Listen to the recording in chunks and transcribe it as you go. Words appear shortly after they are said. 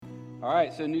All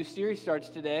right, so a new series starts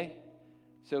today.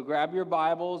 So grab your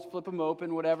Bibles, flip them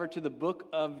open, whatever, to the book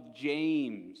of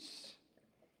James.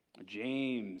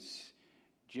 James,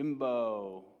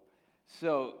 Jimbo.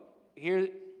 So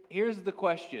here's the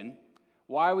question.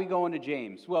 Why are we going to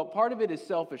James? Well, part of it is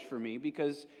selfish for me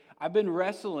because I've been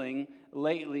wrestling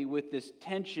lately with this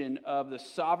tension of the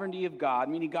sovereignty of God,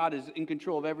 meaning God is in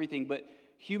control of everything, but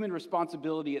human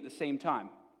responsibility at the same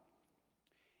time.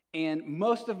 And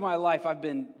most of my life, I've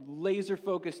been laser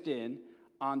focused in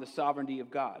on the sovereignty of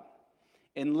God.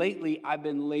 And lately, I've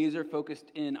been laser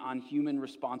focused in on human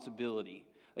responsibility.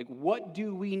 Like, what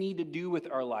do we need to do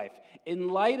with our life? In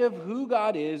light of who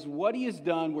God is, what He has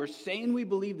done, we're saying we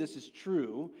believe this is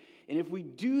true. And if we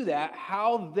do that,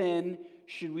 how then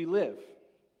should we live?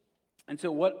 And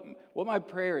so what my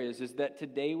prayer is that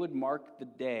today would mark the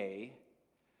day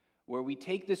where we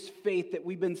take this faith that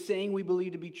we've been saying we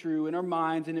believe to be true in our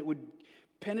minds, and it would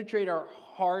penetrate our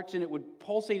hearts, and it would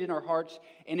pulsate in our hearts,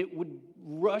 and it would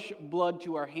rush blood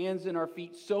to our hands and our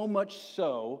feet, so much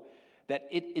so that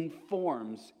it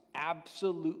informs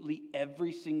absolutely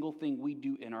every single thing we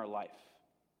do in our life.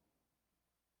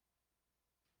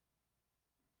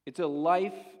 It's a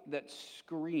life that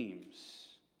screams,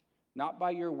 not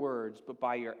by your words, but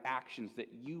by your actions, that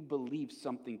you believe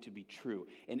something to be true.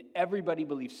 And everybody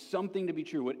believes something to be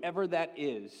true, whatever that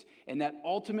is. And that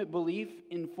ultimate belief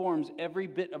informs every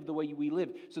bit of the way we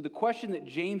live. So the question that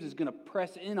James is going to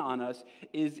press in on us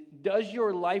is, does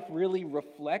your life really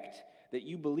reflect that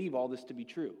you believe all this to be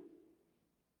true?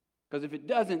 Because if it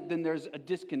doesn't, then there's a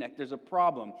disconnect, there's a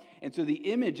problem. And so the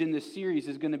image in this series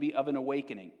is going to be of an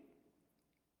awakening,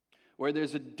 where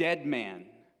there's a dead man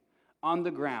on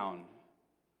the ground,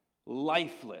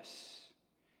 lifeless.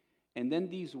 And then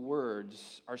these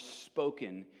words are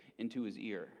spoken into his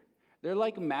ear. They're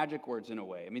like magic words in a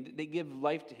way. I mean, they give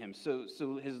life to him. So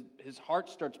his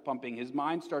heart starts pumping, his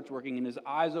mind starts working, and his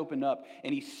eyes open up,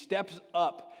 and he steps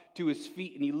up to his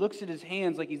feet, and he looks at his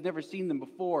hands like he's never seen them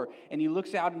before, and he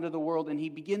looks out into the world, and he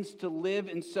begins to live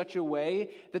in such a way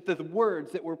that the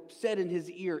words that were said in his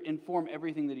ear inform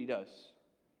everything that he does.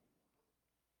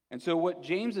 And so what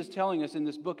James is telling us in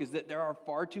this book is that there are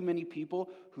far too many people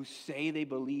who say they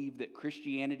believe that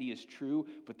Christianity is true,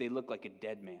 but they look like a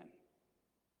dead man.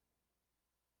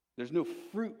 There's no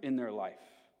fruit in their life.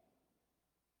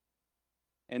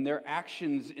 And their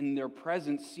actions in their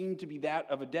presence seem to be that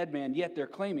of a dead man, yet they're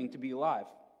claiming to be alive.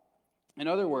 In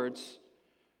other words,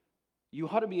 you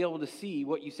ought to be able to see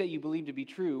what you say you believe to be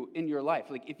true in your life.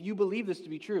 Like, if you believe this to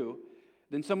be true,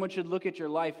 then someone should look at your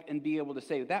life and be able to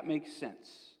say, that makes sense.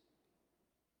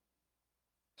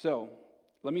 So,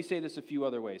 let me say this a few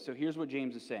other ways. So here's what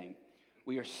James is saying.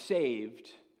 We are saved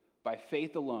by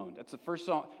faith alone. That's the first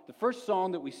song. The first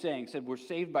song that we sang said we're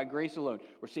saved by grace alone.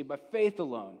 We're saved by faith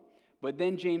alone. But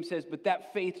then James says, but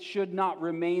that faith should not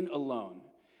remain alone.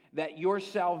 That your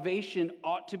salvation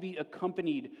ought to be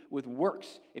accompanied with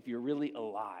works if you're really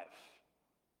alive.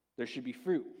 There should be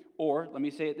fruit. Or, let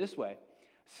me say it this way.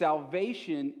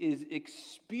 Salvation is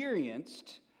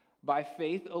experienced by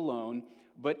faith alone,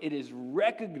 but it is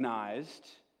recognized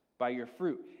by your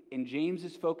fruit. And James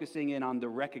is focusing in on the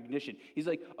recognition. He's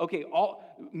like, okay,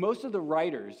 most of the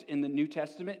writers in the New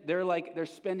Testament, they're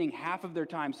spending half of their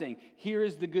time saying, here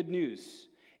is the good news,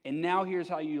 and now here's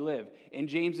how you live. And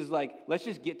James is like, let's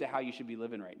just get to how you should be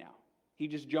living right now. He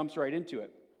just jumps right into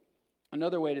it.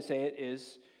 Another way to say it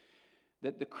is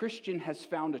that the Christian has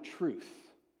found a truth,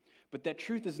 but that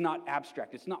truth is not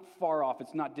abstract. It's not far off.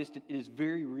 It's not distant. It is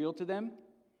very real to them.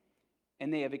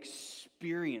 And they have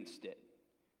experienced it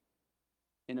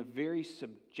in a very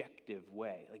subjective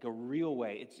way, like a real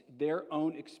way. It's their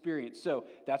own experience. So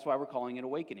that's why we're calling it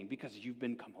awakening, because you've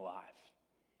been come alive.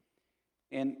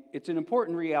 And it's an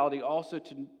important reality also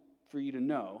for you to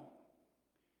know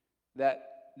that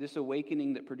this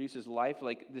awakening that produces life,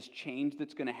 like this change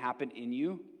that's going to happen in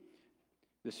you,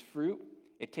 this fruit,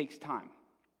 it takes time.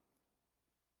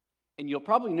 And you'll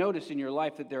probably notice in your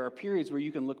life that there are periods where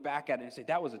you can look back at it and say,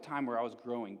 that was a time where I was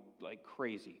growing like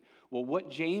crazy. Well,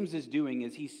 what James is doing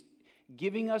is he's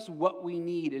giving us what we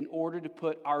need in order to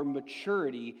put our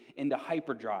maturity into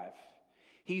hyperdrive.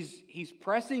 He's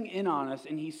pressing in on us,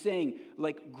 and he's saying,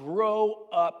 like, grow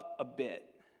up a bit.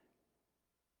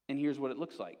 And here's what it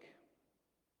looks like.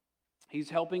 He's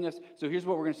helping us. So here's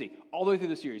what we're going to see all the way through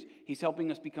the series. He's helping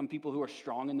us become people who are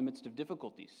strong in the midst of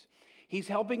difficulties. He's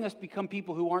helping us become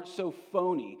people who aren't so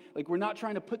phony. Like, we're not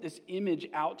trying to put this image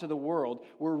out to the world.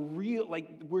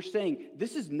 We're saying,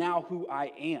 this is now who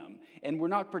I am. And we're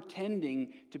not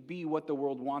pretending to be what the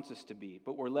world wants us to be,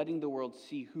 but we're letting the world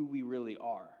see who we really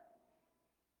are.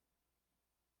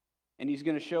 And he's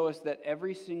going to show us that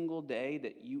every single day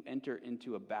that you enter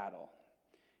into a battle,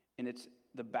 and it's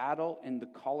the battle in the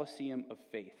Colosseum of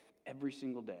faith, every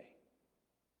single day.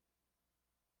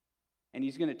 And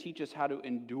he's going to teach us how to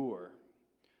endure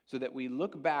so that we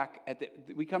look back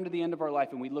we come to the end of our life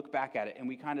and we look back at it and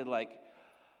we kind of like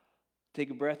take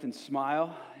a breath and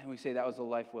smile and we say, that was a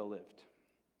life well lived.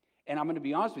 And I'm going to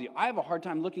be honest with you, I have a hard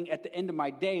time looking at the end of my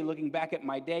day, looking back at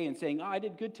my day and saying, I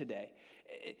did good today.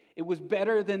 It was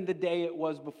better than the day it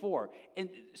was before. And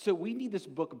so we need this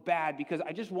book bad because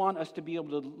I just want us to be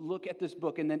able to look at this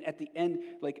book and then at the end,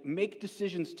 like make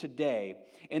decisions today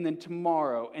and then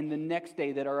tomorrow and the next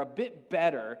day that are a bit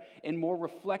better and more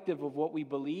reflective of what we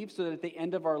believe so that at the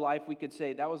end of our life we could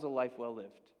say, that was a life well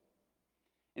lived.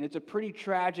 And it's a pretty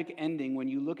tragic ending when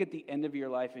you look at the end of your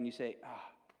life and you say,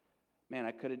 man,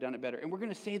 I could have done it better. And we're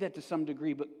going to say that to some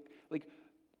degree, but like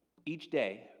each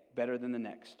day better than the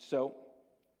next. So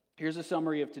here's a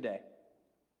summary of today.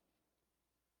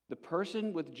 The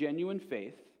person with genuine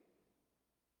faith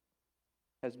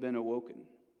has been awoken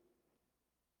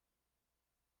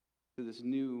to this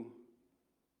new,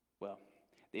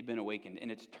 they've been awakened,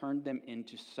 and it's turned them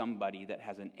into somebody that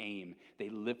has an aim. They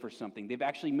live for something. They've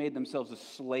actually made themselves a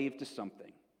slave to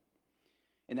something.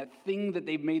 And that thing that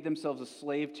they've made themselves a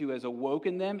slave to has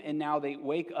awoken them, and now they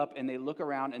wake up and they look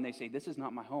around and they say, this is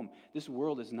not my home. This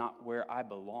world is not where I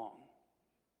belong.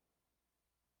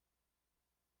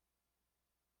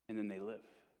 And then they live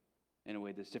in a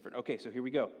way that's different. Okay, so here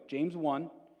we go. James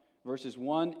 1, verses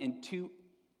 1 and 2,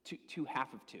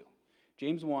 half of 2.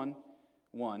 James 1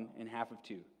 and half of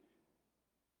 2.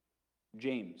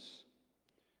 James,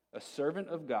 a servant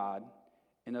of God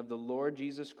and of the Lord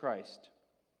Jesus Christ,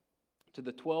 to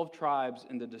the 12 tribes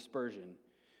in the dispersion,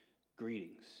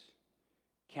 greetings.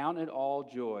 Count it all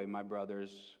joy, my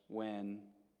brothers, when ...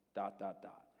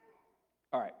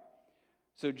 All right.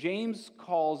 So James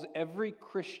calls every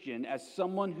Christian as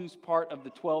someone who's part of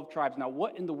the 12 tribes. Now,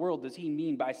 what in the world does he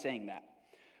mean by saying that?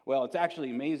 Well, it's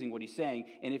actually amazing what he's saying.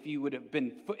 And if you would have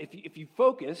been, if you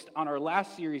focused on our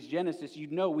last series, Genesis,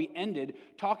 you'd know we ended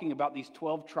talking about these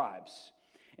 12 tribes.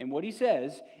 And what he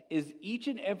says is each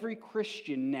and every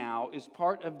Christian now is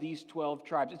part of these 12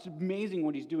 tribes. It's amazing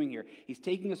what he's doing here. He's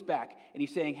taking us back and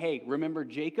he's saying, hey, remember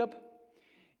Jacob?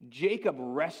 Jacob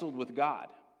wrestled with God.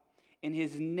 And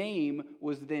his name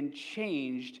was then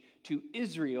changed to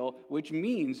Israel, which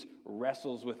means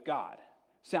wrestles with God.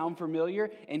 Sound familiar?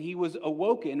 And he was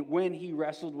awoken when he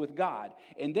wrestled with God.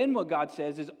 And then what God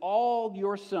says is all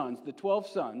your sons, the 12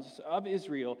 sons of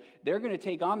Israel, they're going to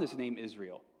take on this name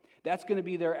Israel. That's going to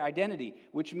be their identity,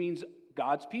 which means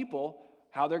God's people,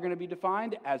 how they're going to be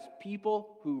defined as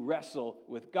people who wrestle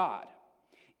with God.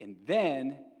 And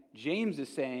then James is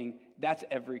saying that's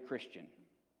every Christian.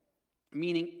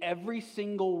 Meaning every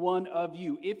single one of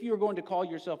you, if you're going to call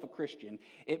yourself a Christian,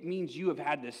 it means you have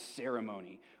had this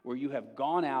ceremony where you have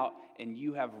gone out and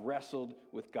you have wrestled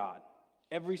with God.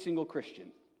 Every single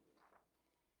Christian.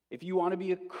 If you want to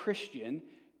be a Christian,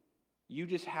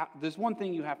 there's one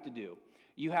thing you have to do.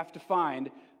 You have to find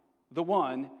the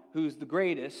one who's the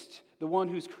greatest, the one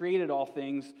who's created all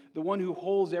things, the one who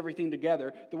holds everything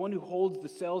together, the one who holds the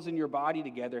cells in your body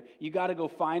together. You got to go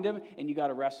find him and you got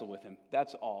to wrestle with him.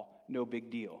 That's all. No big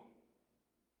deal.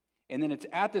 And then it's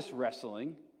at this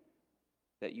wrestling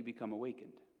that you become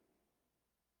awakened.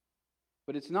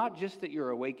 But it's not just that you're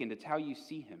awakened, it's how you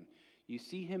see him. You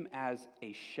see him as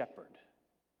a shepherd.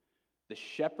 The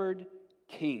shepherd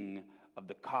king of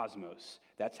the cosmos.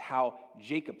 That's how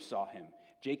Jacob saw him.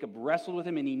 Jacob wrestled with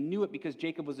him, and he knew it because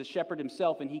Jacob was a shepherd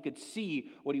himself, and he could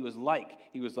see what he was like.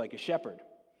 He was like a shepherd.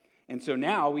 And so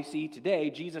now we see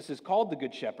today Jesus is called the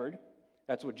Good Shepherd.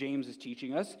 That's what James is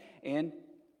teaching us. And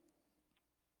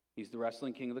he's the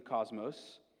wrestling king of the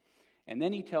cosmos. And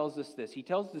then he tells us this. He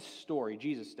tells this story,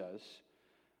 Jesus does,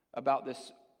 about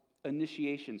this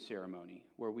initiation ceremony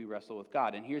where we wrestle with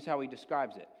God. And here's how he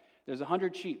describes it. There's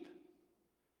 100 sheep.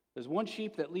 There's one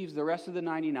sheep that leaves the rest of the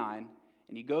 99,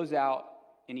 and he goes out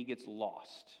and he gets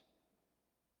lost.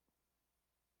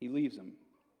 He leaves them.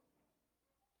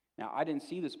 Now, I didn't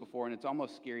see this before, and it's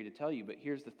almost scary to tell you, but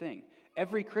here's the thing.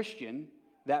 Every Christian,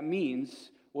 that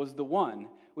means, was the one,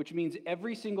 which means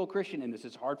every single Christian, and this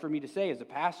is hard for me to say as a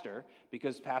pastor,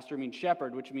 because pastor means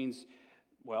shepherd, which means,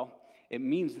 well, it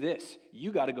means this.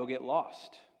 You got to go get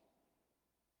lost.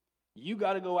 You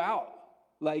got to go out.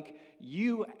 Like,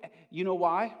 you know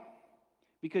why?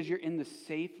 Because you're in the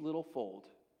safe little fold.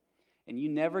 And you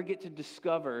never get to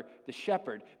discover the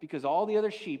shepherd because all the other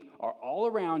sheep are all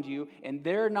around you and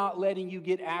they're not letting you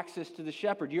get access to the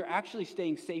shepherd. You're actually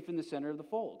staying safe in the center of the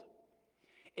fold.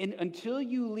 And until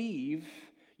you leave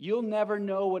You'll never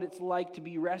know what it's like to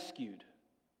be rescued.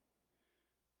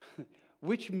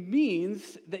 Which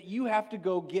means that you have to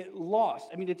go get lost.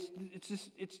 I mean,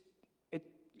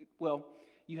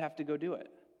 you have to go do it.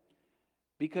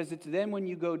 Because it's then when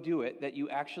you go do it that you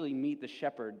actually meet the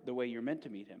shepherd the way you're meant to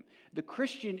meet him. The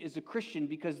Christian is a Christian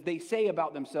because they say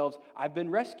about themselves, I've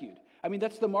been rescued. I mean,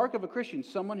 that's the mark of a Christian.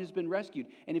 Someone has been rescued.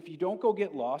 And if you don't go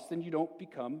get lost, then you don't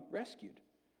become rescued.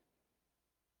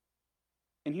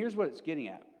 And here's what it's getting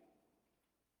at.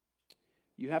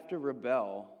 You have to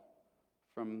rebel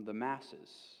from the masses.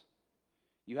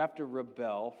 You have to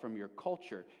rebel from your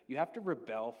culture. You have to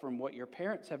rebel from what your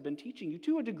parents have been teaching you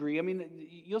to a degree. I mean,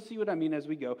 you'll see what I mean as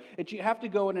we go. You have to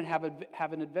go in and have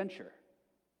an adventure.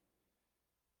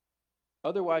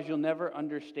 Otherwise, you'll never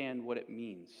understand what it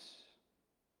means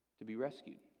to be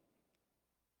rescued.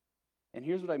 And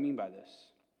here's what I mean by this.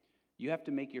 You have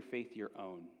to make your faith your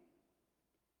own.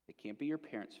 It can't be your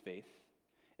parents' faith.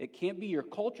 It can't be your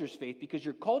culture's faith because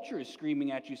your culture is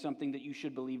screaming at you something that you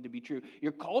should believe to be true.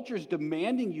 Your culture is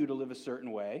demanding you to live a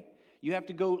certain way. You have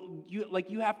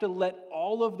to let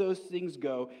all of those things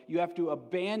go. You have to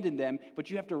abandon them,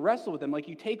 but you have to wrestle with them. Like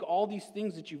you take all these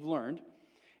things that you've learned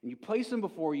and you place them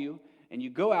before you and you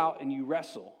go out and you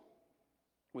wrestle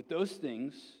with those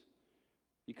things.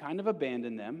 You kind of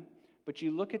abandon them, but you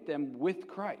look at them with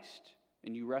Christ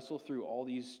and you wrestle through all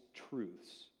these truths.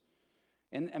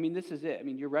 And I mean, this is it. I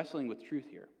mean, you're wrestling with truth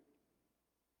here.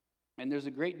 And there's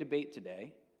a great debate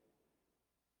today.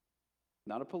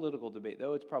 Not a political debate,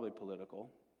 though it's probably political.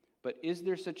 But is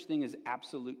there such thing as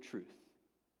absolute truth?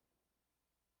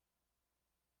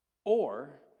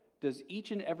 Or does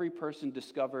each and every person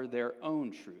discover their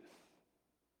own truth?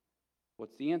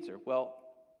 What's the answer? Well,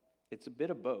 it's a bit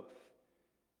of both.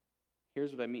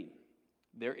 Here's what I mean.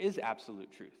 There is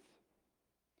absolute truth.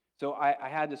 So I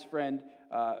had this friend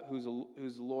who's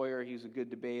a lawyer. He's a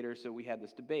good debater, so we had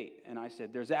this debate. And I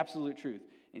said, there's absolute truth.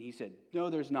 And he said,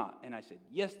 no, there's not. And I said,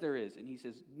 yes, there is. And he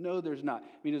says, no, there's not.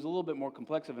 I mean, it's a little bit more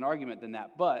complex of an argument than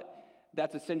that, but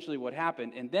that's essentially what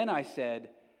happened. And then I said,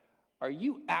 are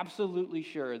you absolutely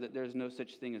sure that there's no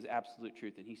such thing as absolute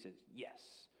truth? And he says, yes,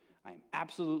 I am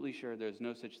absolutely sure there's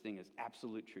no such thing as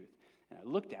absolute truth. And I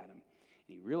looked at him, and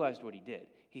he realized what he did.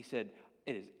 He said,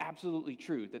 it is absolutely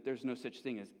true that there's no such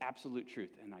thing as absolute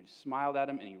truth. And I smiled at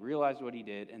him, and he realized what he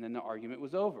did, and then the argument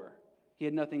was over. He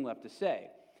had nothing left to say.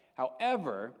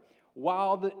 However,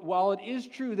 while it is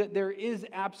true that there is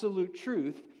absolute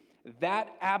truth, that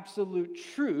absolute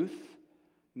truth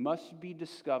must be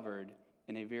discovered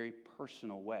in a very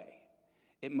personal way.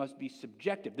 It must be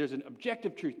subjective. There's an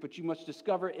objective truth, but you must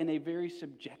discover it in a very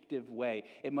subjective way.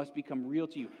 It must become real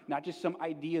to you, not just some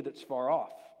idea that's far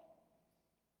off.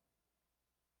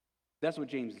 That's what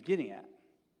James is getting at.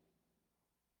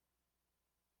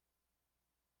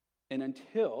 And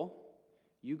until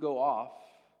you go off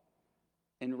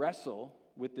and wrestle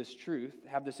with this truth,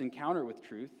 have this encounter with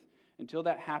truth, until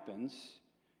that happens,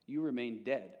 you remain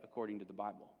dead according to the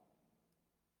Bible.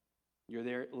 You're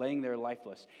there laying there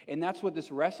lifeless. And that's what this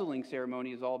wrestling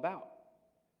ceremony is all about.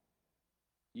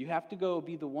 You have to go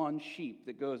be the one sheep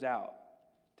that goes out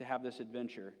to have this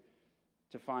adventure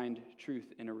to find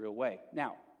truth in a real way.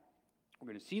 Now, we're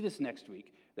going to see this next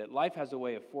week, that life has a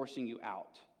way of forcing you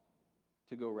out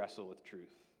to go wrestle with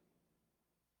truth.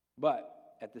 But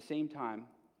at the same time,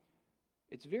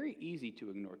 it's very easy to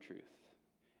ignore truth.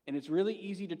 And it's really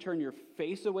easy to turn your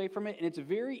face away from it, and it's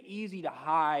very easy to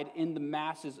hide in the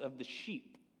masses of the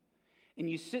sheep. And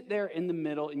you sit there in the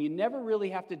middle, and you never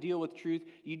really have to deal with truth.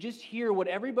 You just hear what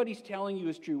everybody's telling you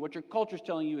is true, what your culture's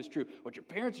telling you is true, what your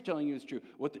parents are telling you is true,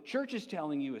 what the church is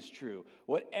telling you is true,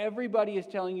 what everybody is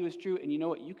telling you is true. And you know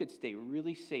what? You could stay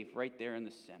really safe right there in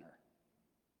the center.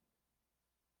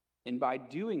 And by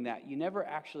doing that, you never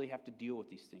actually have to deal with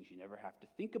these things. You never have to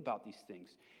think about these things.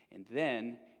 And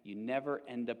then you never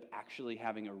end up actually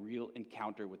having a real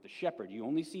encounter with the shepherd. You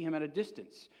only see him at a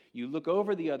distance. You look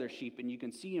over the other sheep and you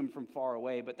can see him from far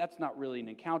away, but that's not really an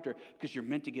encounter because you're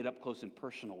meant to get up close and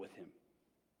personal with him.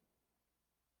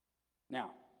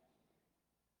 Now,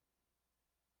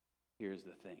 here's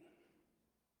the thing.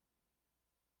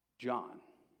 John,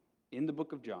 in the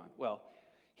book of John,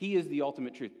 he is the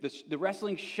ultimate truth. The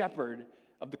wrestling shepherd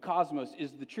of the cosmos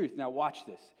is the truth. Now watch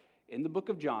this. In the book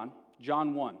of John,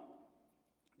 John 1,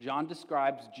 John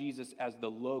describes Jesus as the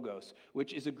Logos,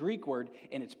 which is a Greek word,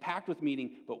 and it's packed with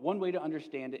meaning, but one way to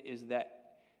understand it is that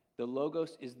the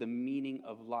Logos is the meaning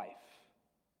of life.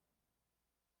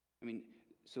 I mean,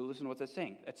 so listen to what that's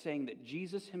saying. That's saying that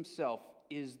Jesus himself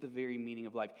is the very meaning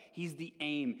of life. He's the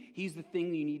aim. He's the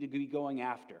thing you need to be going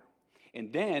after.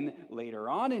 And then, later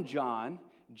on in John,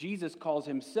 Jesus calls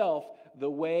himself the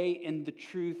way and the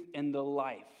truth and the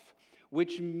life,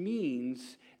 which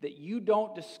means that you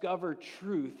don't discover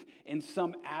truth in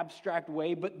some abstract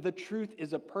way, but the truth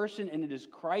is a person, and it is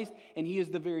Christ, and he is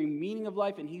the very meaning of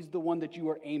life, and he's the one that you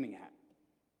are aiming at.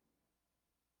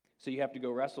 So you have to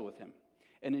go wrestle with him.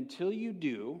 And until you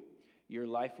do, your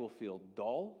life will feel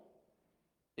dull.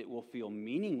 It will feel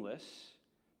meaningless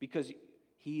because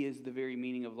he is the very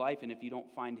meaning of life. And if you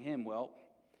don't find him, well,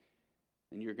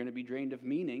 then you're going to be drained of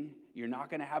meaning. You're not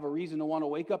going to have a reason to want to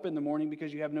wake up in the morning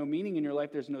because you have no meaning in your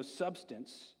life. There's no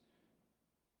substance.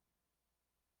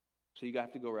 So you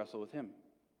have to go wrestle with him.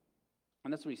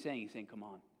 And that's what he's saying. He's saying, come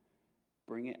on,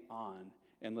 bring it on,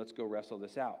 and let's go wrestle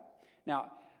this out.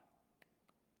 Now,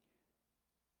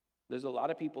 there's a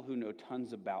lot of people who know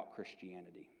tons about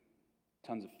Christianity,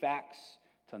 tons of facts,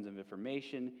 tons of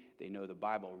information. They know the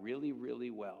Bible really, really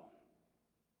well,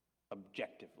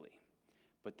 objectively,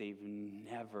 but they've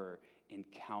never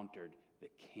encountered the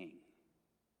King.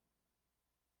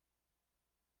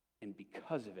 And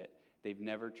because of it, they've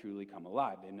never truly come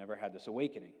alive. They've never had this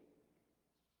awakening.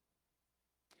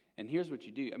 And here's what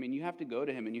you do. I mean, you have to go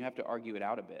to him and you have to argue it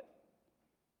out a bit.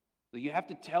 You have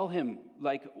to tell him,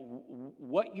 like,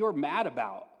 what you're mad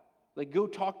about. Like, go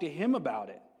talk to him about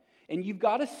it. And you've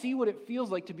got to see what it feels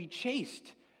like to be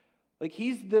chased. Like,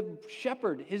 he's the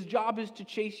shepherd. His job is to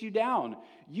chase you down.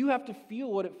 You have to feel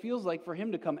what it feels like for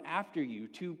him to come after you,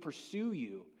 to pursue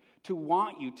you, to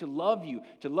want you, to love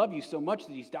you so much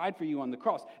that he's died for you on the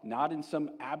cross. Not in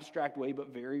some abstract way,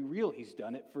 but very real. He's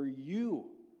done it for you.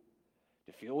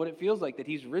 To feel what it feels like, that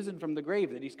he's risen from the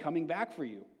grave, that he's coming back for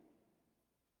you.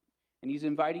 And he's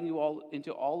inviting you all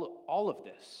into all of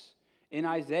this. In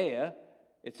Isaiah,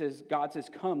 it says, God says,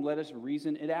 come, let us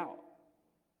reason it out.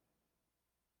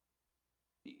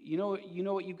 You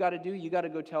know what you've got to do? You got to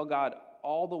go tell God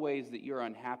all the ways that you're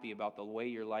unhappy about the way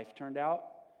your life turned out,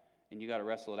 and you got to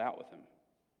wrestle it out with him.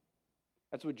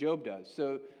 That's what Job does.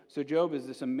 So Job is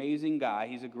this amazing guy.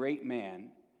 He's a great man.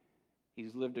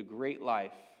 He's lived a great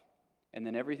life, and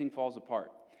then everything falls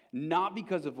apart. Not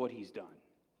because of what he's done.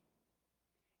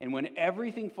 And when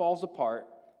everything falls apart,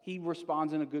 he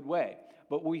responds in a good way.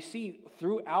 But we see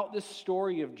throughout this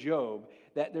story of Job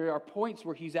that there are points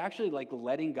where he's actually like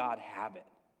letting God have it.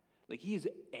 Like he's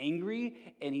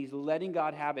angry and he's letting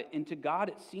God have it. And to God,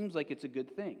 it seems like it's a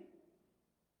good thing.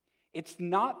 It's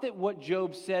not that what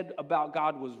Job said about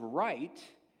God was right.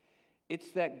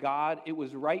 It's that it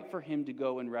was right for him to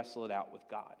go and wrestle it out with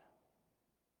God.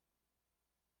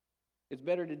 It's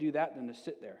better to do that than to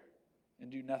sit there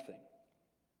and do nothing.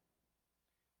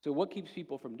 So what keeps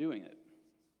people from doing it?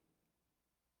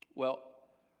 Well,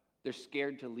 they're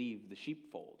scared to leave the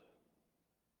sheepfold.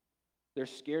 They're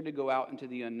scared to go out into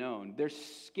the unknown. They're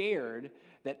scared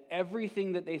that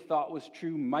everything that they thought was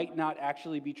true might not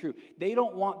actually be true. They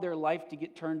don't want their life to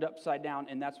get turned upside down,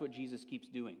 and that's what Jesus keeps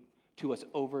doing to us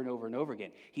over and over and over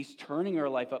again. He's turning our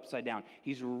life upside down.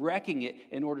 He's wrecking it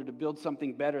in order to build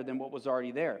something better than what was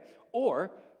already there. Or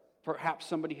perhaps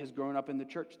somebody has grown up in the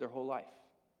church their whole life.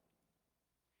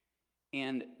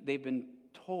 And they've been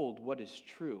told what is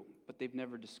true, but they've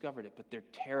never discovered it. But they're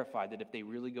terrified that if they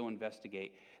really go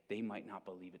investigate, they might not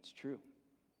believe it's true.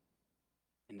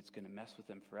 And it's going to mess with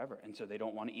them forever. And so they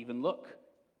don't want to even look.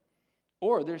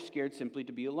 Or they're scared simply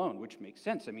to be alone, which makes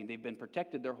sense. I mean, they've been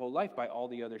protected their whole life by all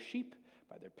the other sheep,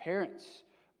 by their parents,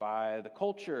 by the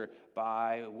culture,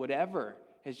 by whatever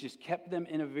has just kept them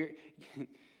in a very...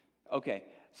 Okay,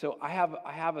 so I have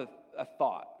a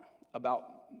thought about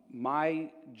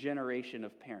my generation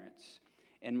of parents.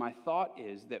 And my thought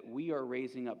is that we are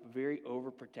raising up very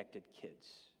overprotected kids.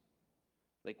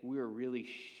 Like we're really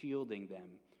shielding them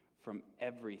from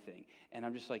everything. And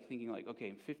I'm just like thinking like,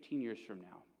 okay, 15 years from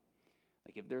now,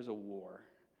 like if there's a war,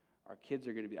 our kids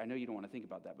are going to be, I know you don't want to think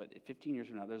about that, but 15 years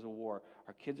from now, there's a war,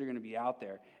 our kids are going to be out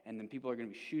there, and then people are going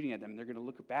to be shooting at them, and they're going to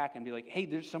look back and be like, hey,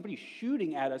 there's somebody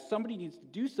shooting at us, somebody needs to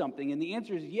do something, and the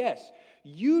answer is yes,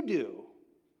 you do.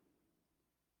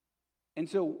 And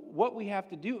so what we have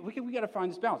to do, we got to find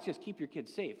this balance. Yes, keep your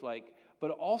kids safe, but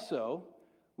also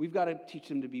we've got to teach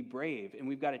them to be brave, and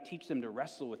we've got to teach them to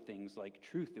wrestle with things like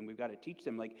truth, and we've got to teach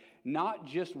them not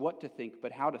just what to think,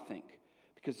 but how to think.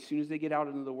 Because as soon as they get out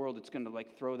into the world, it's going to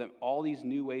throw them all these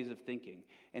new ways of thinking,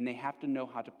 and they have to know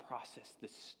how to process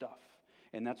this stuff.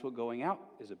 And that's what going out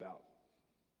is about.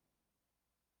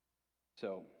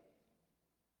 So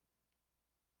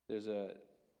there's a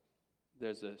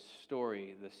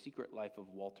story, The Secret Life of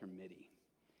Walter Mitty.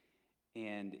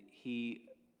 And he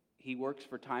works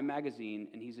for Time magazine,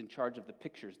 and he's in charge of the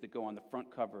pictures that go on the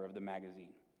front cover of the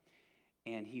magazine.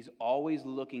 And he's always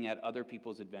looking at other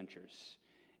people's adventures.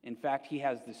 In fact, he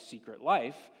has this secret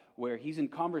life where he's in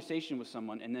conversation with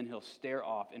someone and then he'll stare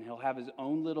off and he'll have his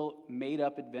own little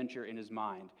made-up adventure in his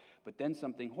mind. But then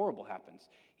something horrible happens.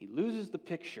 He loses the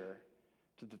picture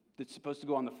that's supposed to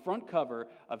go on the front cover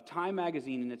of Time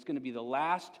magazine, and it's going to be the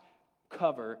last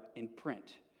cover in print.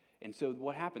 And so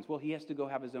what happens? Well, he has to go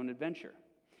have his own adventure.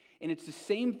 And it's the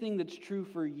same thing that's true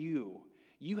for you.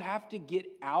 You have to get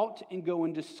out and go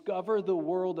and discover the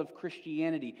world of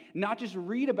Christianity. Not just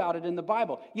read about it in the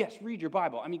Bible. Yes, read your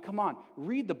Bible. I mean, come on,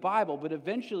 read the Bible, but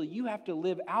eventually you have to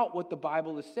live out what the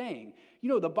Bible is saying. You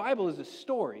know, the Bible is a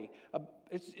story.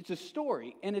 It's a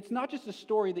story, and it's not just a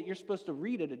story that you're supposed to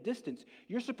read at a distance.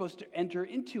 You're supposed to enter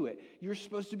into it. You're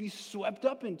supposed to be swept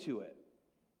up into it.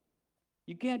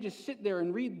 You can't just sit there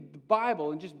and read the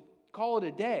Bible and just call it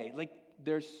a day. Like,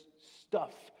 there's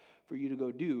stuff for you to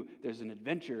go do. There's an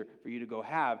adventure for you to go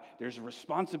have. There's a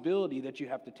responsibility that you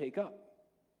have to take up.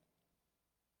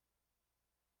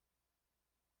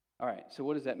 All right, so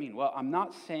what does that mean? Well, I'm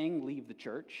not saying leave the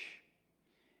church,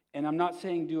 and I'm not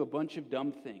saying do a bunch of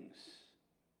dumb things.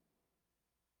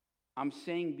 I'm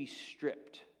saying be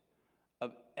stripped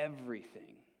of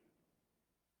everything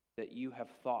that you have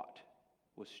thought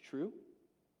was true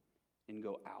and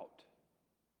go out.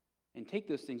 And take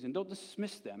those things and don't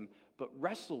dismiss them, but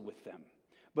wrestle with them.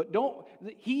 But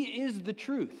he is the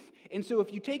truth. And so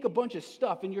if you take a bunch of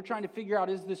stuff and you're trying to figure out,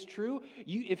 is this true?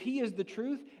 If he is the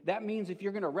truth, that means if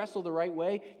you're going to wrestle the right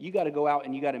way, you got to go out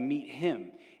and you got to meet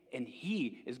him. And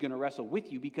he is going to wrestle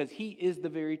with you because he is the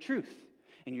very truth.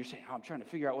 And you're saying, I'm trying to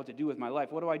figure out what to do with my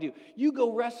life. What do? You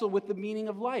go wrestle with the meaning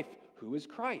of life. Who is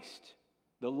Christ?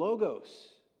 The Logos.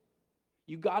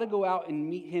 You got to go out and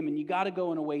meet him, and you got to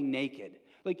go in a way naked.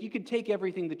 Like, you could take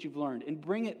everything that you've learned and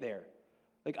bring it there.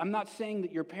 Like, I'm not saying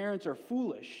that your parents are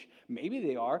foolish. Maybe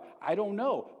they are. I don't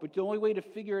know. But the only way to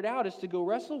figure it out is to go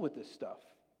wrestle with this stuff.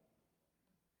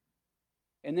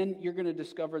 And then you're going to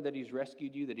discover that he's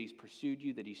rescued you, that he's pursued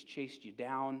you, that he's chased you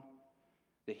down,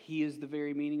 that he is the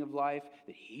very meaning of life,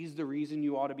 that he's the reason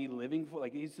you ought to be living for,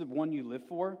 like he's the one you live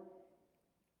for.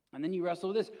 And then you wrestle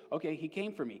with this. Okay, he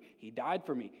came for me. He died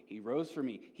for me. He rose for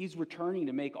me. He's returning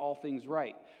to make all things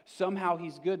right. Somehow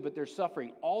he's good, but there's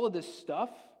suffering. All of this stuff,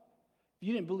 if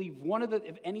you didn't believe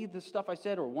if any of the stuff I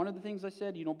said or one of the things I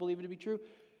said, you don't believe it to be true,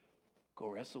 go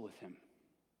wrestle with him.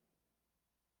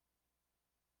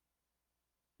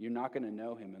 You're not going to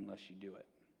know him unless you do it.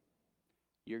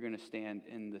 You're going to stand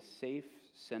in the safe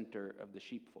center of the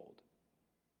sheepfold.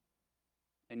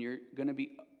 And you're going to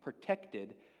be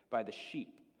protected by the sheep,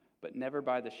 but never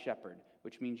by the shepherd,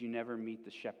 which means you never meet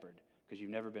the shepherd because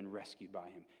you've never been rescued by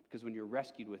him. Because when you're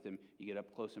rescued with him, you get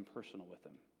up close and personal with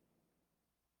him.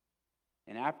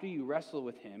 And after you wrestle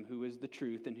with him, who is the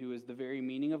truth and who is the very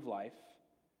meaning of life,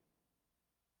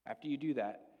 after you do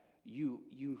that, you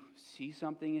see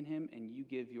something in him and you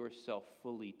give yourself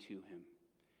fully to him.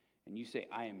 And you say,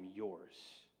 I am yours.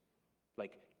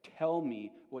 Like, tell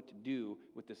me what to do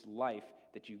with this life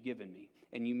that you've given me.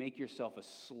 And you make yourself a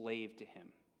slave to him.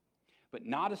 But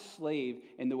not a slave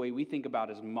in the way we think about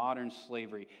as modern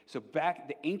slavery. So back,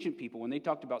 the ancient people, when they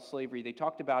talked about slavery, they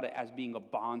talked about it as being a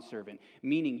bondservant.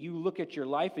 Meaning you look at your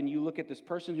life and you look at this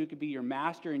person who could be your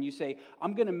master and you say,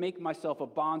 I'm going to make myself a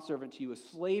bondservant to you, a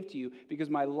slave to you, because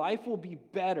my life will be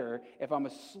better if I'm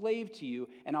a slave to you,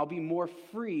 and I'll be more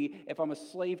free if I'm a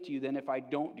slave to you than if I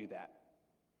don't do that.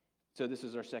 So this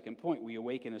is our second point. We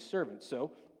awaken as servants.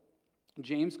 So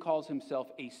James calls himself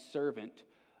a servant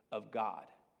of God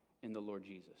in the Lord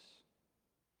Jesus.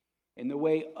 In the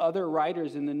way other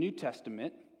writers in the New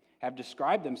Testament have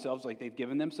described themselves, like they've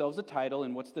given themselves a title,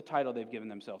 and what's the title they've given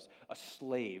themselves? A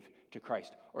slave to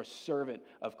Christ, or a servant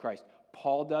of Christ.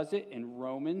 Paul does it in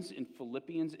Romans, in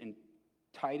Philippians, in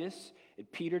Titus,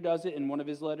 and Peter does it in one of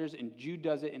his letters, and Jude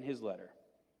does it in his letter.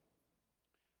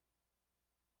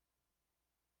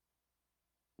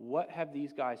 What have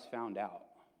these guys found out?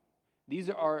 These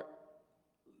are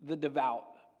the devout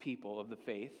people of the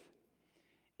faith.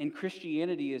 And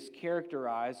Christianity is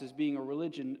characterized as being a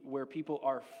religion where people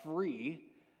are free.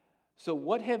 So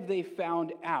what have they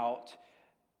found out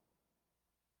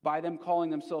by them calling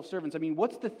themselves servants? I mean,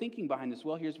 what's the thinking behind this?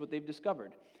 Well, here's what they've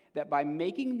discovered. That by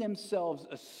making themselves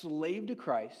a slave to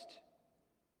Christ,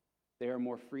 they are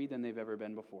more free than they've ever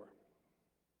been before.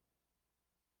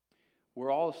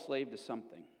 We're all a slave to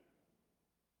something.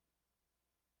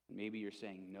 Maybe you're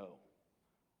saying, no,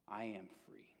 I am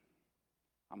free.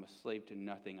 I'm a slave to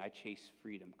nothing. I chase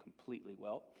freedom completely.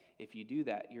 Well, if you do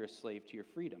that, you're a slave to your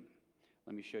freedom.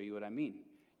 Let me show you what I mean.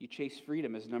 You chase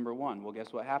freedom as number one. Well,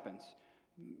 guess what happens?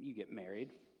 You get married.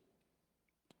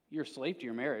 You're a slave to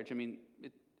your marriage. I mean,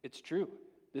 it's true.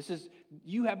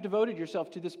 You have devoted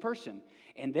yourself to this person.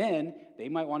 And then they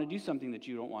might want to do something that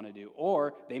you don't want to do,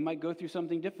 or they might go through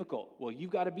something difficult. Well, you've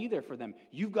got to be there for them.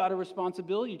 You've got a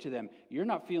responsibility to them. You're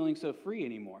not feeling so free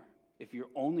anymore if you're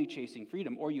only chasing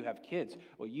freedom. Or you have kids.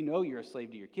 Well, you know you're a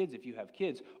slave to your kids if you have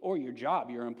kids. Or your job,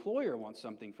 your employer wants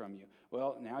something from you.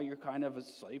 Well, now you're kind of a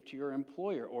slave to your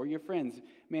employer or your friends.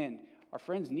 Man, our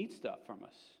friends need stuff from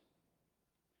us.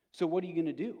 So what are you going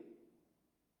to do?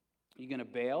 Are you going to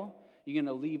bail? You're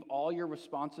going to leave all your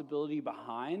responsibility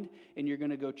behind, and you're going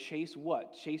to go chase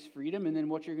what? Chase freedom, and then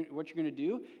what you're going to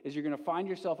do is you're going to find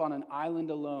yourself on an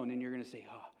island alone, and you're going to say,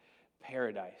 oh,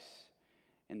 paradise.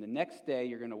 And the next day,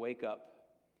 you're going to wake up,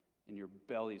 and your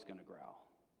belly's going to growl.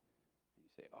 And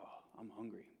you say, oh, I'm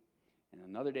hungry. And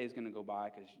another day is going to go by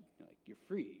because you're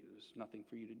free. There's nothing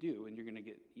for you to do, and you're going to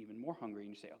get even more hungry, and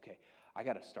you say, okay, I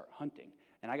got to start hunting,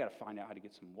 and I got to find out how to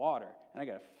get some water, and I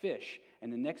got to fish.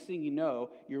 And the next thing you know,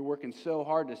 you're working so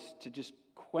hard to just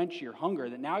quench your hunger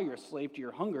that now you're a slave to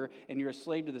your hunger, and you're a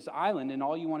slave to this island, and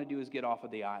all you want to do is get off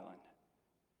of the island.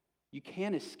 You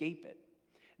can't escape it.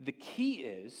 The key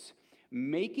is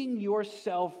making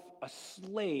yourself a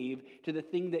slave to the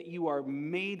thing that you are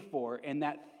made for, and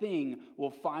that thing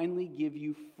will finally give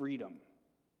you freedom.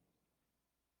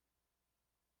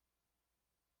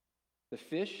 The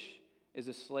fish is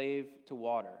a slave to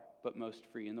water, but most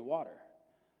free in the water.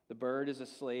 The bird is a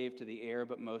slave to the air,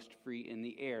 but most free in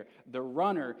the air. The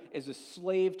runner is a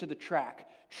slave to the track,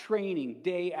 training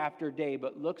day after day,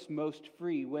 but looks most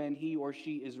free when he or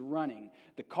she is running.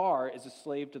 The car is a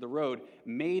slave to the road,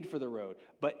 made for the road,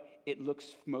 but it looks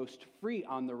most free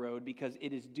on the road because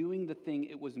it is doing the thing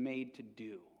it was made to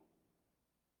do.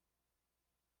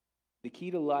 The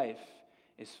key to life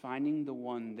is finding the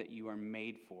one that you are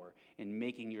made for and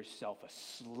making yourself a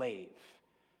slave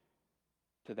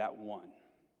to that one.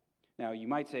 Now, you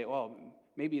might say, well,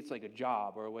 maybe it's like a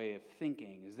job or a way of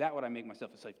thinking. Is that what I make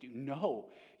myself a slave to? No.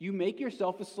 You make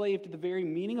yourself a slave to the very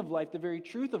meaning of life, the very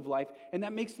truth of life, and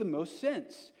that makes the most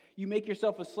sense. You make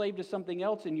yourself a slave to something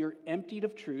else, and you're emptied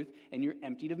of truth, and you're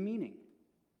emptied of meaning.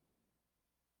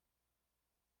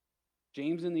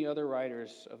 James and the other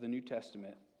writers of the New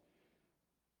Testament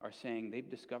are saying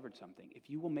they've discovered something. If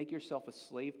you will make yourself a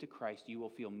slave to Christ, you will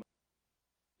feel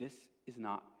this is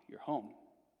not your home.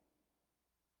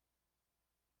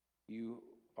 You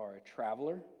are a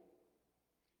traveler.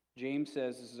 James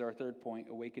says, this is our third point,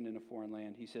 awakened in a foreign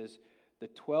land. He says, the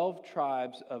 12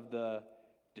 tribes of the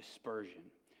dispersion.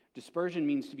 Dispersion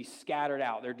means to be scattered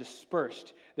out. They're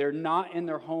dispersed. They're not in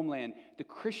their homeland. The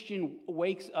Christian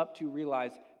wakes up to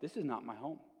realize, this is not my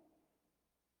home.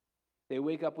 They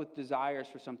wake up with desires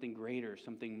for something greater,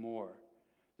 something more.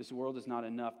 This world is not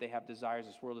enough. They have desires.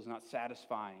 This world is not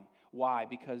satisfying. Why?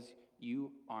 Because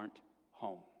you aren't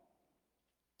home.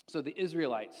 So the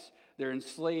Israelites, they're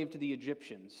enslaved to the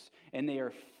Egyptians, and they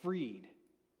are freed.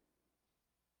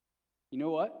 You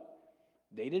know what?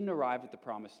 They didn't arrive at the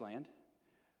promised land.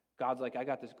 God's like, I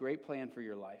got this great plan for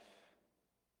your life.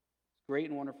 Great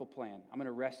and wonderful plan. I'm going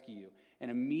to rescue you.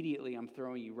 And immediately I'm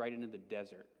throwing you right into the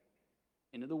desert,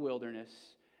 into the wilderness,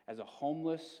 as a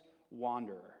homeless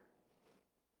wanderer.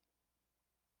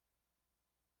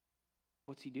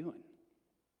 What's he doing?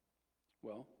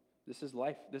 Well, this is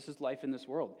life. This is life in this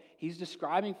world. He's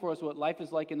describing for us what life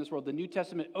is like in this world. The New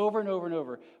Testament over and over and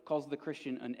over calls the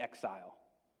Christian an exile,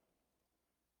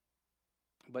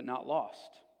 but not lost.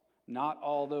 Not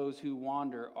all those who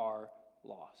wander are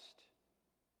lost.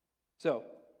 So,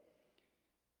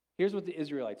 here's what the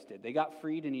Israelites did. They got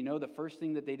freed, and you know the first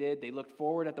thing that they did? They looked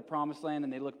forward at the promised land,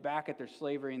 and they looked back at their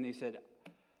slavery, and they said,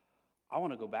 I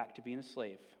want to go back to being a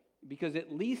slave. Because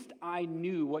at least I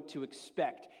knew what to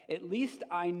expect. At least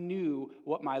I knew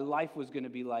what my life was going to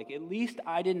be like. At least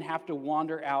I didn't have to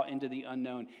wander out into the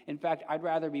unknown. In fact, I'd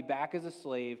rather be back as a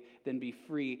slave than be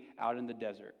free out in the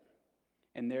desert.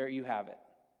 And there you have it.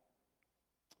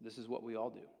 This is what we all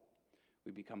do.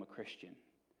 We become a Christian.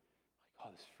 Like,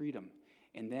 oh, this freedom.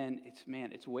 And then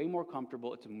it's way more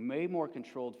comfortable. It's way more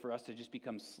controlled for us to just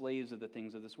become slaves of the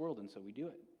things of this world. And so we do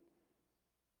it.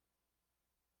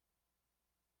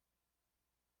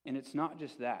 And it's not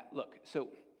just that. Look, so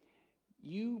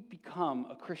you become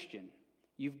a Christian.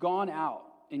 You've gone out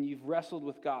and you've wrestled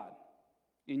with God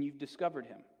and you've discovered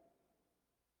him,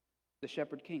 the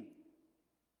Shepherd King.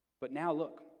 But now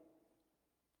look,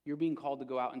 you're being called to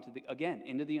go out into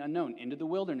the unknown, into the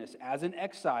wilderness, as an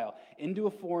exile, into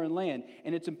a foreign land.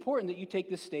 And it's important that you take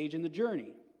this stage in the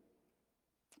journey.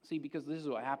 See, because this is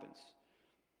what happens.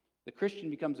 The Christian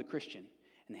becomes a Christian.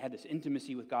 And they had this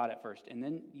intimacy with God at first. And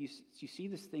then you see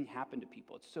this thing happen to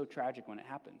people. It's so tragic when it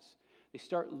happens. They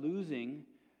start losing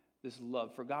this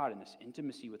love for God and this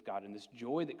intimacy with God and this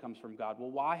joy that comes from God.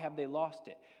 Well, why have they lost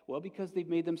it? Well, because they've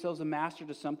made themselves a master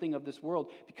to something of this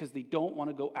world because they don't want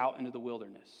to go out into the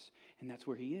wilderness. And that's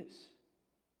where he is.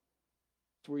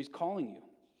 That's where he's calling you.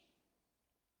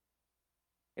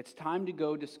 It's time to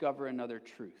go discover another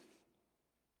truth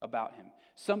about him.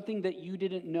 Something that you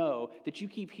didn't know, that you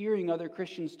keep hearing other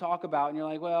Christians talk about, and you're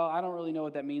like, well, I don't really know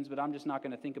what that means, but I'm just not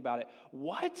going to think about it.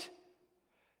 What?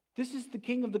 This is the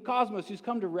king of the cosmos who's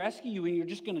come to rescue you, and you're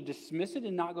just going to dismiss it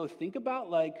and not go think about,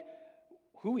 like,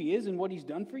 who he is and what he's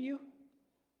done for you?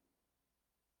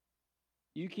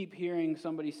 You keep hearing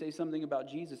somebody say something about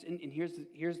Jesus, and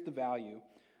here's the value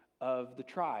of the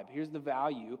tribe. Here's the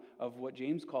value of what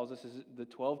James calls us as the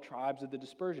 12 tribes of the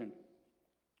dispersion.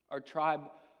 Our tribe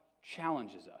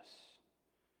challenges us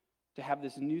to have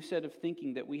this new set of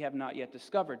thinking that we have not yet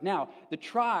discovered. Now, the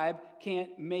tribe can't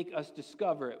make us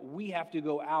discover it. We have to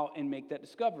go out and make that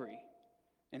discovery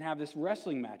and have this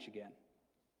wrestling match again.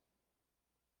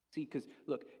 See, because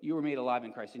look, you were made alive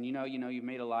in Christ, and you know you're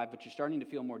made alive, but you're starting to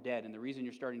feel more dead. And the reason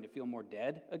you're starting to feel more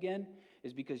dead again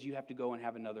is because you have to go and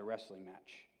have another wrestling match.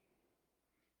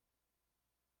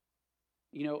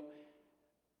 You know,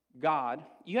 God,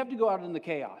 you have to go out in the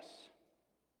chaos.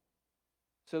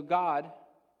 So God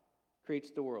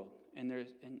creates the world, and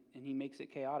he makes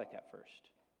it chaotic at first.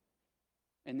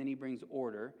 And then he brings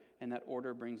order, and that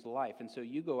order brings life. And so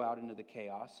you go out into the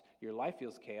chaos. Your life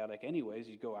feels chaotic anyways.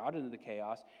 You go out into the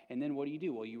chaos, and then what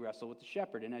do? Well, you wrestle with the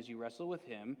shepherd. And as you wrestle with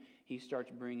him, he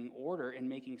starts bringing order and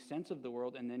making sense of the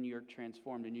world, and then you're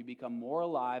transformed, and you become more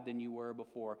alive than you were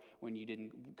before when you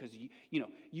didn't, because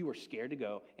you were scared to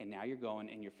go, and now you're going,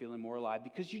 and you're feeling more alive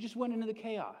because you just went into the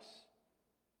chaos.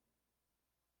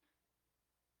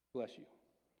 Bless you.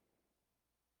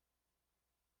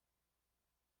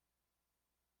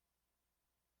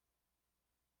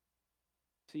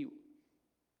 See,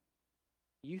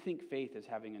 you think faith is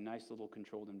having a nice little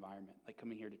controlled environment, like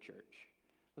coming here to church.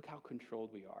 Look how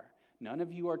controlled we are. None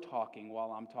of you are talking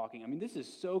while I'm talking. I mean, this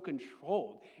is so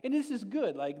controlled. And this is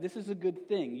good. Like, this is a good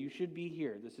thing. You should be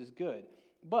here. This is good.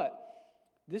 But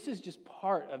this is just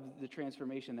part of the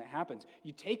transformation that happens.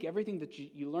 You take everything that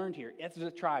you learned here. It's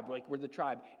the tribe, like we're the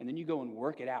tribe. And then you go and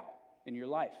work it out in your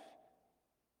life.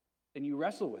 And you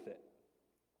wrestle with it.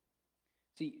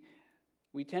 See,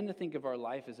 we tend to think of our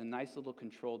life as a nice little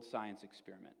controlled science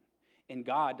experiment. And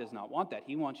God does not want that.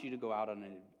 He wants you to go out on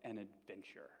an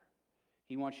adventure.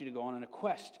 He wants you to go on a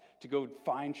quest to go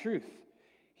find truth.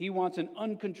 He wants an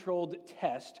uncontrolled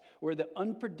test where the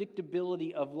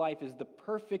unpredictability of life is the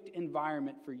perfect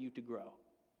environment for you to grow.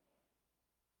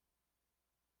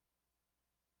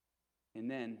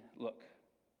 And then, look,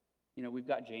 we've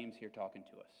got James here talking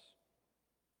to us.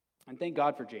 And thank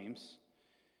God for James.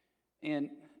 And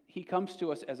he comes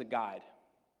to us as a guide.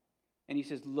 And he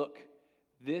says, look,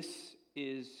 this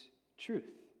is truth.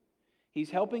 He's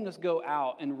helping us go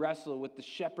out and wrestle with the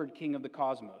shepherd king of the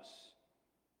cosmos.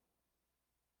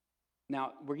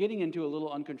 Now, we're getting into a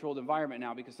little uncontrolled environment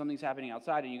now because something's happening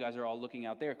outside and you guys are all looking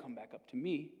out there. Come back up to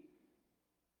me.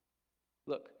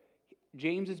 Look,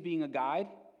 James is being a guide,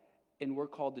 and we're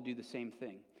called to do the same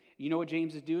thing. You know what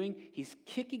James is doing? He's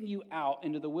kicking you out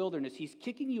into the wilderness. He's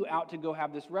kicking you out to go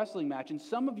have this wrestling match, and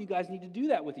some of you guys need to do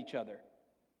that with each other.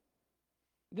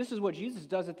 This is what Jesus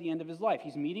does at the end of his life.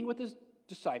 He's meeting with his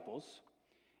disciples,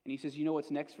 and he says, you know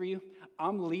what's next for you?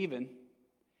 I'm leaving,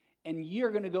 and you're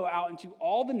going to go out into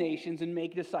all the nations and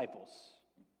make disciples.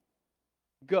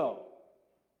 Go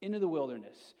into the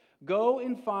wilderness. Go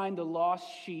and find the lost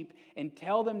sheep and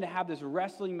tell them to have this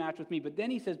wrestling match with me. But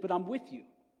then he says, but I'm with you.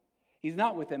 He's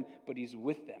not with them, but he's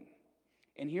with them.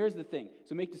 And here's the thing.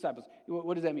 So make disciples.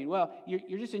 What does that mean? Well,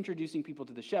 you're just introducing people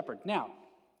to the shepherd. Now,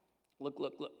 look.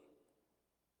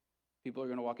 People are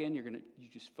going to walk in. You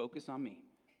just focus on me.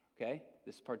 Okay?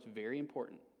 This part's very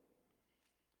important.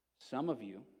 Some of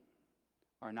you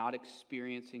are not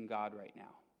experiencing God right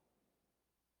now.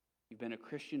 You've been a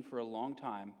Christian for a long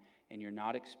time, and you're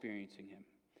not experiencing him.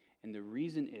 And the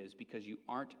reason is because you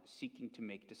aren't seeking to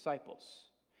make disciples.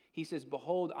 He says,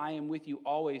 behold, I am with you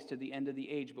always to the end of the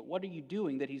age. But what are you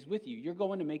doing that he's with you? You're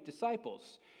going to make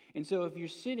disciples. And so if you're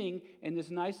sitting in this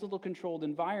nice little controlled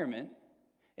environment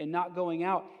and not going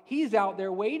out, he's out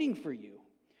there waiting for you.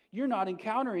 You're not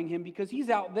encountering him because he's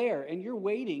out there and you're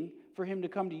waiting for him to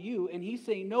come to you. And he's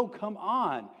saying, no, come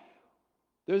on.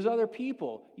 There's other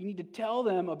people. You need to tell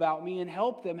them about me and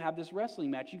help them have this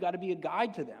wrestling match. You got to be a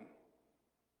guide to them.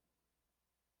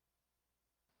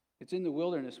 It's in the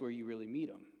wilderness where you really meet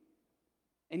him.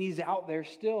 And he's out there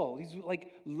still. He's like,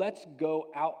 let's go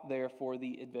out there for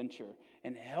the adventure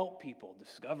and help people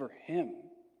discover him.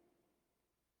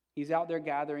 He's out there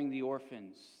gathering the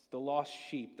orphans, the lost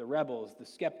sheep, the rebels, the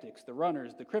skeptics, the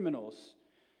runners, the criminals.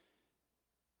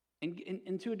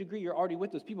 And to a degree, you're already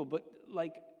with those people, but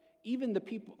like, even the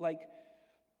people, like,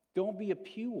 don't be a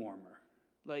pew warmer.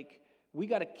 Like, we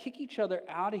got to kick each other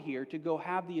out of here to go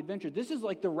have the adventure. This is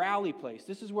like the rally place.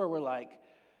 This is where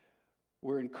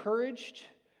we're encouraged,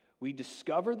 we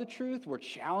discover the truth, we're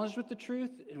challenged with the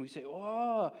truth, and we say,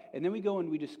 oh, and then we go and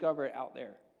we discover it out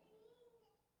there.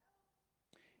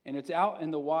 And it's out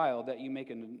in the wild that you make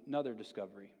another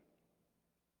discovery.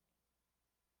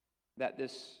 That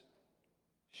this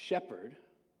shepherd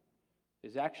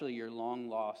is actually your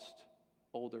long-lost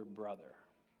older brother.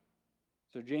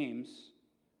 So James,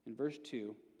 in verse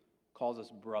 2, calls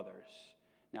us brothers.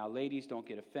 Now, ladies, don't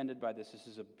get offended by this. This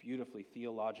is a beautifully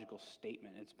theological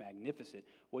statement. It's magnificent.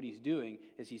 What he's doing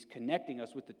is he's connecting us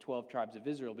with the 12 tribes of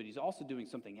Israel, but he's also doing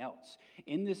something else.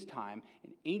 In this time,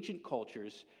 in ancient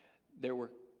cultures, there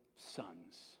were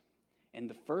sons. And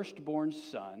the firstborn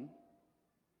son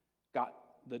got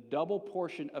the double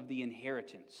portion of the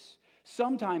inheritance.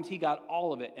 Sometimes he got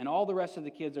all of it, and all the rest of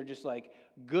the kids are just like,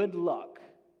 good luck.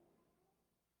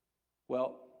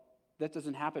 Well, that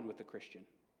doesn't happen with the Christian.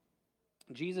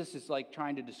 Jesus is like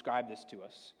trying to describe this to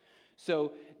us.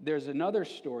 So there's another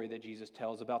story that Jesus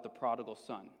tells about the prodigal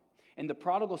son. And the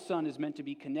prodigal son is meant to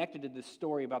be connected to this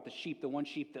story about the sheep, the one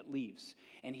sheep that leaves.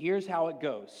 And here's how it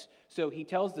goes. So he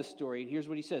tells this story, and here's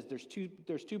what he says. There's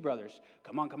two brothers.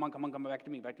 Come on, back to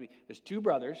me. There's two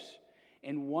brothers,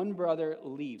 and one brother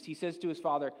leaves. He says to his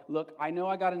father, look, I know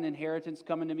I got an inheritance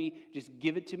coming to me. Just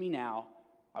give it to me now.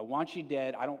 I want you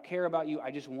dead. I don't care about you.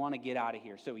 I just want to get out of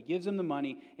here. So he gives him the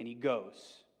money, and he goes.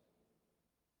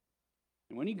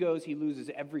 And when he goes, he loses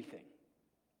everything.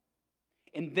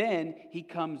 And then he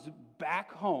comes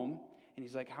back home, and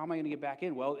he's like, how am I going to get back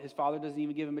in? Well, his father doesn't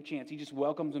even give him a chance. He just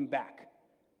welcomes him back.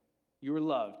 You were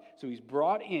loved. So he's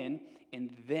brought in,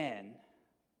 and then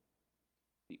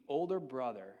the older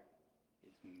brother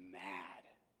is mad.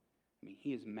 I mean,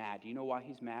 he is mad. Do you know why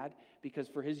he's mad? Because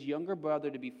for his younger brother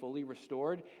to be fully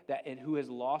restored, and who has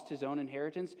lost his own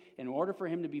inheritance, in order for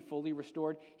him to be fully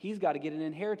restored, he's got to get an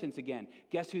inheritance again.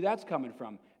 Guess who that's coming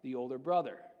from? The older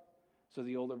brother. So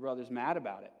the older brother's mad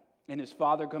about it. And his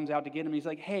father comes out to get him. He's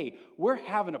like, hey, we're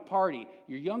having a party.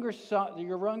 Your younger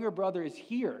brother is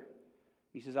here.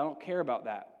 He says, I don't care about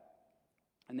that.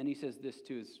 And then he says this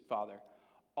to his father.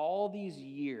 All these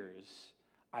years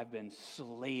I've been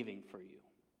slaving for you.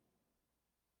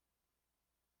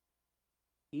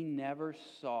 He never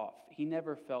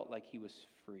felt like he was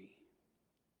free.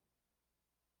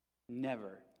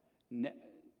 Never.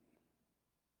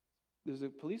 There's a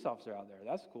police officer out there.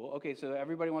 That's cool. Okay, so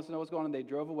everybody wants to know what's going on. They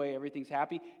drove away. Everything's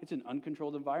happy. It's an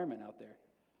uncontrolled environment out there.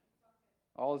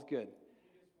 All is good.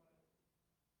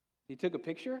 He took a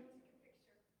picture?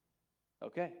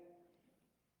 Okay.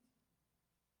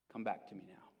 Come back to me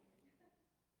now.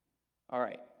 All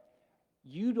right.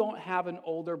 You don't have an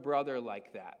older brother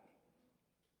like that.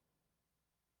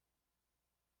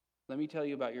 Let me tell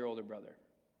you about your older brother.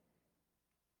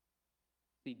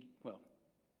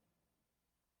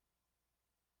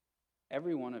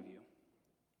 Every one of you,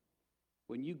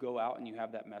 when you go out and you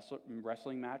have that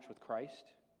wrestling match with Christ,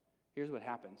 here's what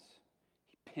happens.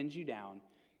 He pins you down,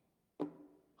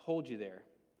 holds you there,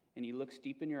 and he looks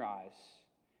deep in your eyes,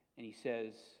 and he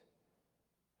says,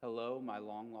 hello, my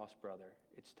long-lost brother.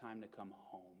 It's time to come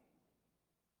home.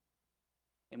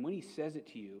 And when he says it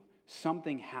to you,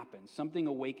 something happens. Something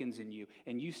awakens in you,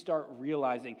 and you start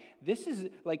realizing this is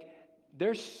like,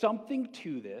 there's something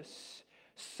to this.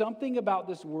 Something about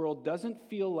this world doesn't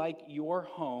feel like your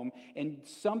home, and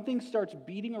something starts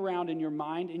beating around in your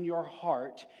mind, in your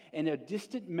heart, and a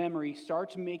distant memory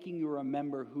starts making you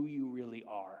remember who you really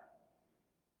are.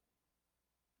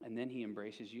 And then he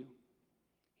embraces you.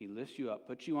 He lifts you up,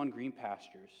 puts you on green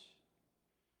pastures,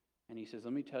 and he says,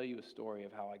 let me tell you a story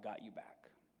of how I got you back.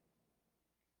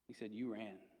 He said, you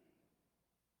ran,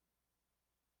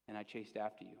 and I chased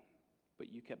after you,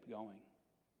 but you kept going.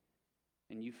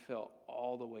 And you fell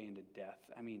all the way into death.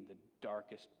 I mean, the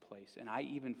darkest place. And I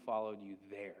even followed you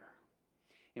there.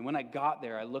 And when I got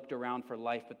there, I looked around for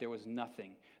life, but there was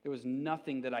nothing. There was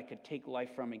nothing that I could take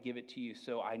life from and give it to you.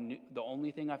 So I knew the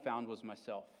only thing I found was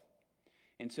myself.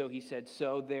 And so he said,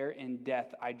 so there in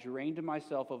death, I drained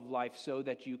myself of life so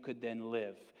that you could then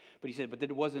live. But he said, but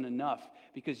that wasn't enough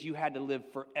because you had to live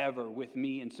forever with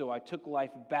me. And so I took life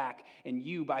back, and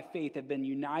you, by faith, have been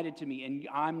united to me. And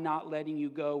I'm not letting you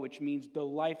go, which means the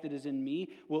life that is in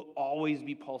me will always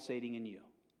be pulsating in you.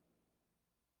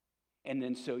 And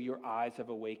then so your eyes have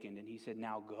awakened. And he said,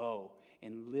 now go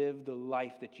and live the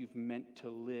life that you've meant to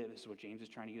live. This is what James is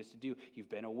trying to get us to do. You've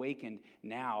been awakened.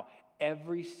 Now,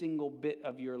 every single bit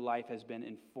of your life has been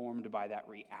informed by that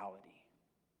reality.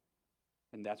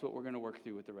 And that's what we're going to work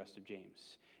through with the rest of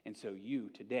James. And so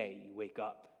today, you wake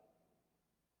up.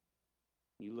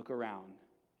 You look around,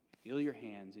 feel your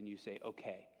hands, and you say,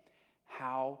 okay,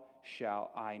 how shall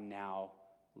I now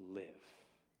live?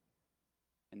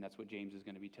 And that's what James is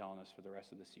going to be telling us for the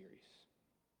rest of the series.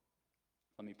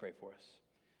 Let me pray for us.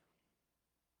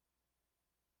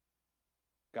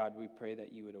 God, we pray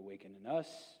that you would awaken in us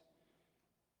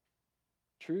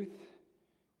truth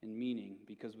and meaning,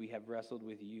 because we have wrestled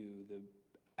with you, the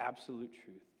absolute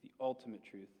truth, the ultimate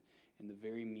truth, and the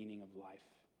very meaning of life.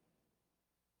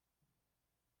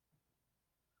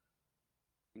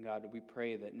 And God, we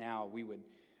pray that now we would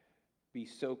be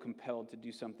so compelled to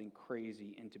do something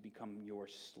crazy and to become your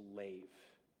slave.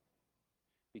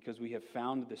 Because we have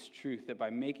found this truth that by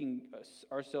making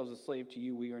ourselves a slave to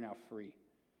you, we are now free.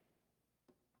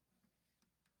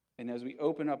 And as we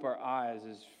open up our eyes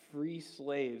as free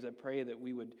slaves, I pray that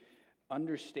we would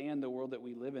understand the world that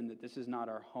we live in, that this is not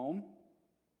our home,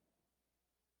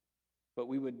 but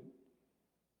we would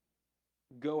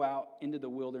go out into the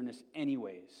wilderness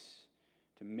anyways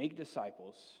to make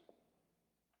disciples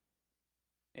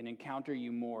and encounter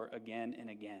you more again and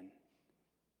again.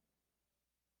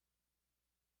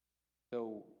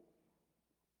 So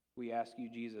we ask you,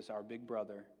 Jesus, our big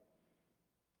brother,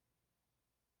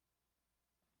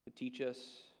 to teach us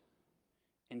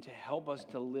and to help us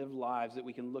to live lives that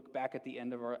we can look back at the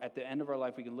end of our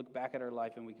life, we can look back at our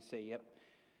life and we can say, yep,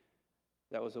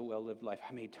 that was a well-lived life.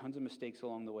 I made tons of mistakes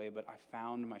along the way, but I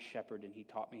found my shepherd and he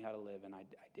taught me how to live, and I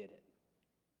did it.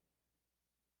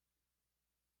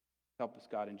 Help us,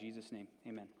 God, in Jesus' name.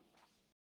 Amen.